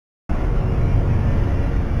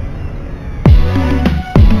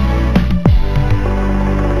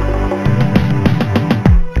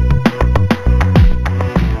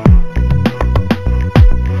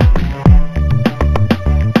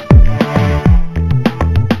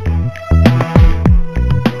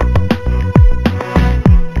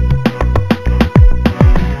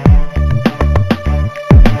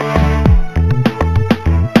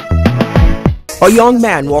A young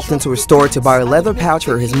man walked into a store to buy a leather pouch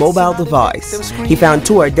for his mobile device. He found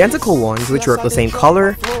two identical ones which were of the same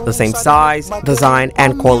color, the same size, design,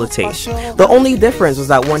 and quality. The only difference was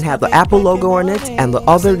that one had the Apple logo on it and the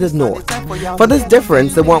other did not. For this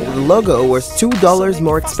difference, the one with the logo was $2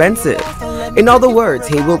 more expensive. In other words,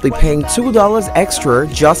 he will be paying $2 extra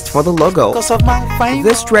just for the logo.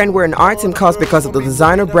 This trend where an item costs because of the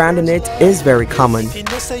designer brand on it is very common.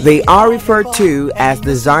 They are referred to as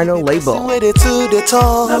designer label. A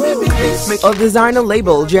designer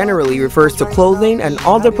label generally refers to clothing and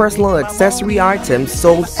other personal accessory items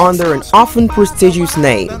sold under an often prestigious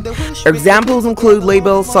name. Examples include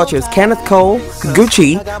labels such as Kenneth Cole,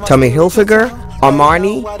 Gucci, Tommy Hilfiger,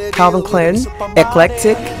 Armani, Calvin Klein,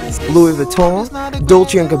 Eclectic, Louis Vuitton,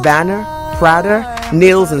 Dolce & Gabbana, Prada,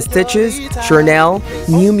 Nails and Stitches, Chanel,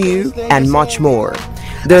 Miu Miu, and much more.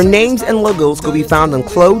 Their names and logos could be found on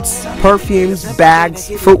clothes, perfumes, bags,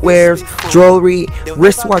 footwear, jewelry,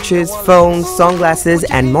 wristwatches, phones, sunglasses,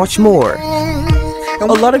 and much more. A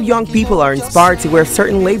lot of young people are inspired to wear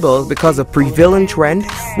certain labels because of prevailing trend,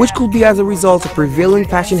 which could be as a result of prevailing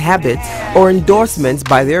fashion habits or endorsements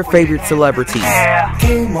by their favorite celebrities. My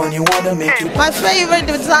favorite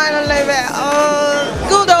designer label,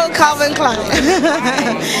 good old Calvin Klein.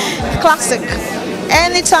 Classic.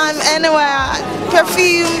 Anytime, anywhere,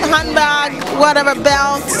 perfume, handbag, whatever,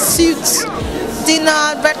 belt, suits,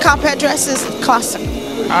 dinner, red carpet dresses, classic.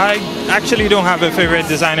 I actually don't have a favorite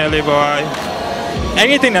designer label.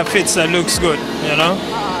 Anything that fits, that looks good, you know.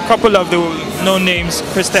 Couple of the known names,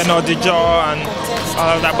 Christian or Dior and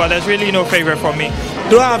all of that, but there's really no favorite for me.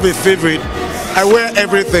 Do I have a favorite? I wear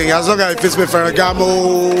everything as long as it fits me.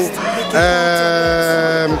 Ferragamo,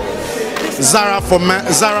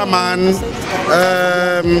 Zara man.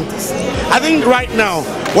 I think right now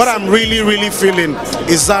what I'm really feeling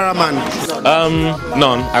is Zara man.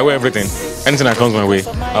 None. I wear everything. Anything that comes my way.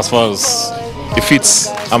 As far as it fits,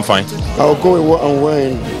 I'm fine. I'll go with what I'm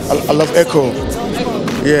wearing. I love Echo.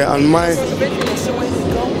 Yeah, and my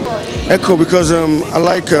Echo because I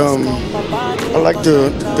like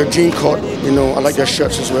the jean cut. You know, I like their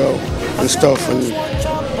shirts as well and stuff, and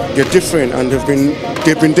they're different, and they've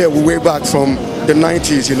been there way back from the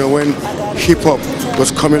 90s. You know, when hip hop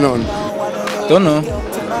was coming on. Don't know.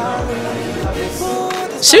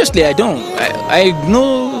 Seriously, I don't. I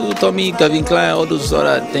know Tommy, Calvin Klein, all those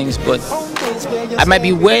other things, but I might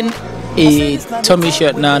be wearing a Tommy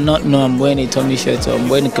shirt now, not know I'm wearing a Tommy shirt, or I'm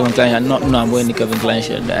wearing a Calvin Klein shirt, not know I'm wearing a Calvin Klein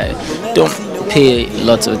shirt. I don't pay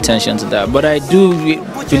lots of attention to that, but I do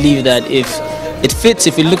believe that if it fits,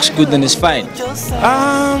 if it looks good, then it's fine.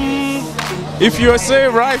 If you say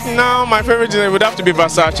right now, my favorite design would have to be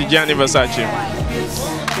Versace, Gianni Versace.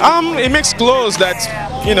 It makes clothes that,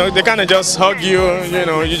 you know, they kind of just hug you, you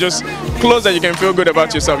know, you just clothes that you can feel good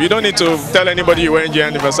about yourself. You don't need to tell anybody you're wearing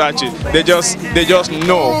Gianni Versace. They just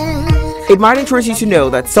know. It might interest you to know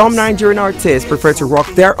that some Nigerian artists prefer to rock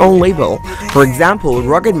their own label. For example,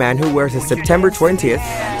 Rugged Man, who wears his September 20th,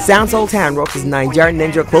 Sound Sultan rocks his Nigerian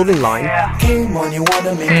Ninja clothing line.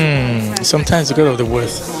 Sometimes because of the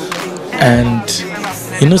worth. And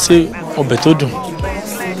you know, say Obetodu,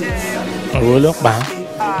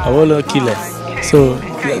 a roller killer. So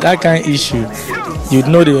that kind of issue, you'd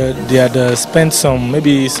know they had spent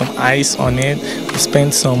maybe some ice on it,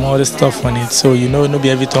 spent some other stuff on it. So you know, not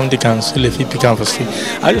every time they can sell if you pick up for free.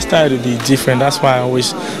 I just try to be different. That's why I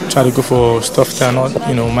always try to go for stuff that are not,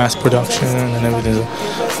 you know, mass production and everything. So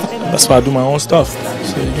that's why I do my own stuff.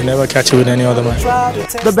 So you can never catch it with any other man.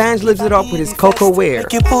 The band lives it up with his Coco wear.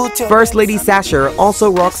 First Lady Sasha also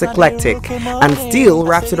rocks eclectic and still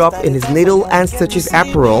wraps it up in his needle and stitches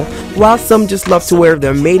apparel, while some just love to wear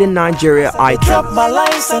their made in Nigeria items.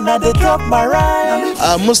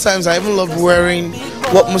 Most times I even love wearing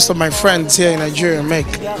what most of my friends here in Nigeria make.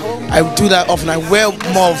 I do that often. I wear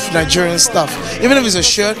more of Nigerian stuff. Even if it's a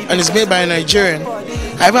shirt and it's made by a Nigerian.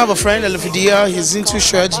 I even have a friend, Elafidia, he's into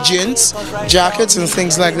shirts, jeans, jackets and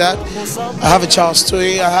things like that. I have a Charles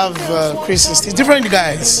Toy, I have Chris and Steve, different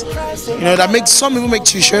guys. You know, that make, some people make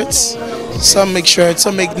t-shirts, some make shirts,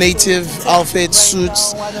 some make native outfits,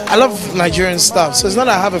 suits. I love Nigerian stuff, so it's not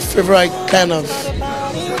that I have a favorite kind of.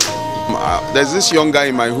 There's this young guy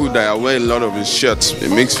in my hood that I wear a lot of his shirts.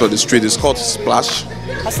 It makes for the street. It's called Splash.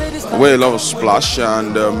 I wear a lot of Splash,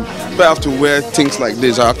 and if I have to wear things like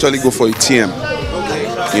this, I actually go for a TM.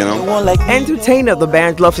 You know? Entertainer, the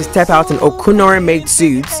band loves to step out in Okunore-made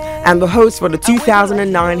suits, and the host for the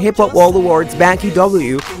 2009 Hip Hop World Awards, Banky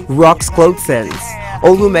W, rocks clothes sense.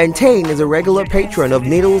 Olu Maintain is a regular patron of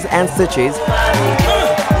needles and stitches.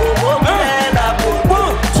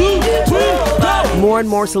 More and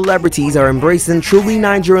more celebrities are embracing truly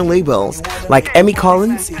Nigerian labels like Emmy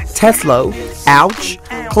Collins, Tesla, Ouch,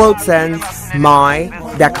 Clothes Sense, Mai,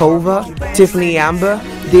 Dakova, Tiffany Amber,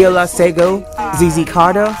 Deola Sego, ZZ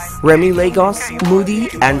Carter, Remy Lagos, Moody,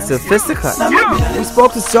 and Sophisticate. We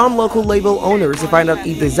spoke to some local label owners to find out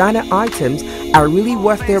if designer items are really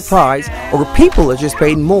worth their price or people are just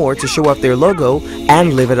paying more to show off their logo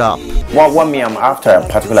and live it up. What me I'm after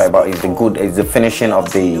particularly about is the finishing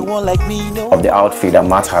of the outfit that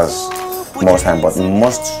matters most time, but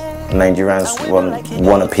most Nigerians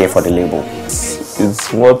want to pay for the label.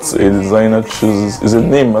 It's what a designer chooses, it's a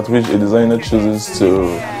name at which a designer chooses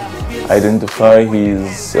to identify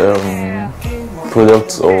his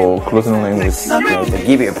products or clothing line with. They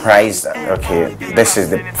give you a price, okay, this is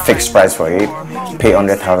the fixed price for it, pay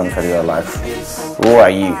 100,000 for your life. Who are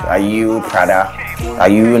you? Are you Prada? Are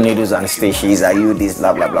you Needles and Stitches? Are you this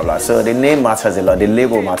blah blah blah blah? So the name matters a lot, the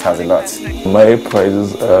label matters a lot. My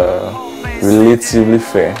prices are relatively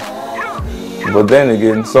fair. But then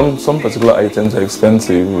again, some particular items are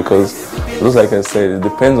expensive because, just like I said, it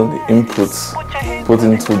depends on the inputs put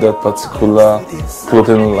into that particular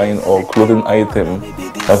clothing line or clothing item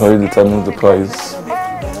that really determines the price.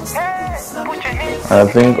 And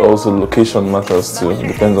I think also location matters too. It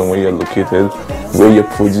depends on where you're located, where you're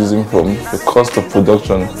producing from, the cost of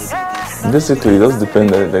production. Basically, it does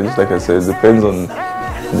depend, just like I said, it depends on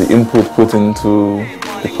the input put into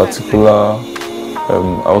the particular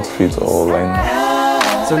outfit or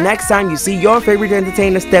line. So next time you see your favorite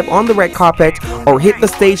entertainer step on the red carpet or hit the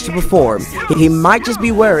stage to perform, he might just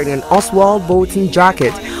be wearing an Oswald Bolton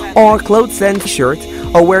jacket or Clothes Sense shirt,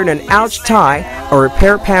 or wearing an Ouch tie or a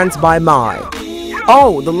pair of pants by Mai.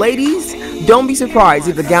 Oh, the ladies? Don't be surprised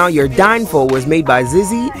if the gown you're dying for was made by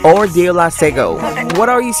Zizi or Deola Sego. What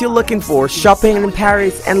are you still looking for shopping in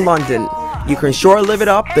Paris and London? You can sure live it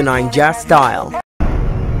up the Ninja style.